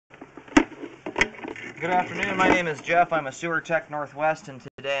Good afternoon, my name is Jeff. I'm a sewer tech Northwest, and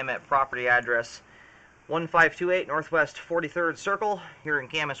today I'm at property address 1528 Northwest 43rd Circle here in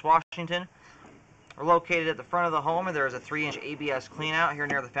Camas, Washington. We're located at the front of the home, and there is a 3-inch ABS cleanout here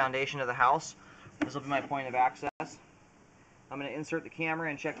near the foundation of the house. This will be my point of access. I'm going to insert the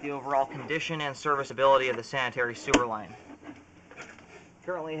camera and check the overall condition and serviceability of the sanitary sewer line.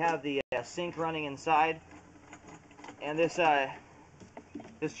 Currently have the sink running inside, and this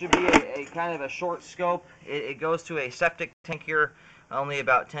should be a kind of a short scope. It goes to a septic tank here, only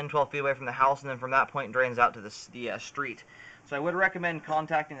about 10-12 feet away from the house, and then from that point drains out to the street. So I would recommend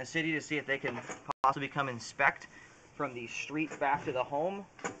contacting the city to see if they can possibly come inspect from the street back to the home,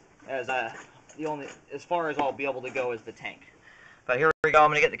 as far as I'll be able to go is the tank. But here we go.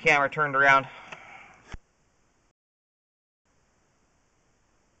 I'm going to get the camera turned around.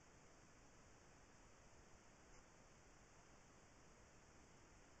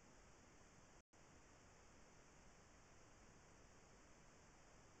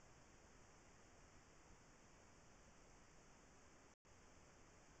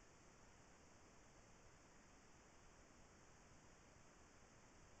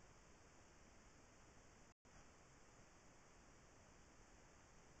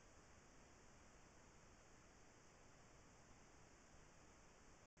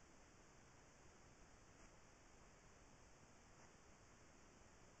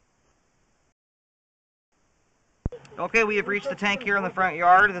 Okay, we have reached the tank here in the front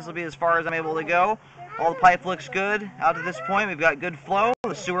yard. This will be as far as I'm able to go. All the pipe looks good out to this point. We've got good flow.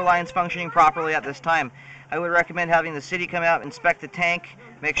 The sewer line's functioning properly at this time. I would recommend having the city come out, inspect the tank,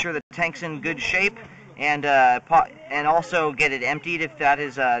 make sure the tank's in good shape, and also get it emptied if that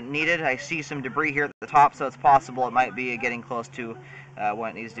is needed. I see some debris here at the top, so it's possible it might be getting close to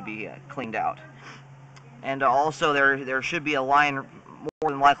when it needs to be cleaned out. And also there should be a line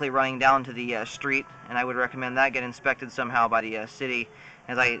more than likely running down to the street, and I would recommend that get inspected somehow by the city,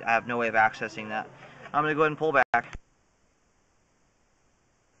 as I have no way of accessing that. I'm going to go ahead and pull back.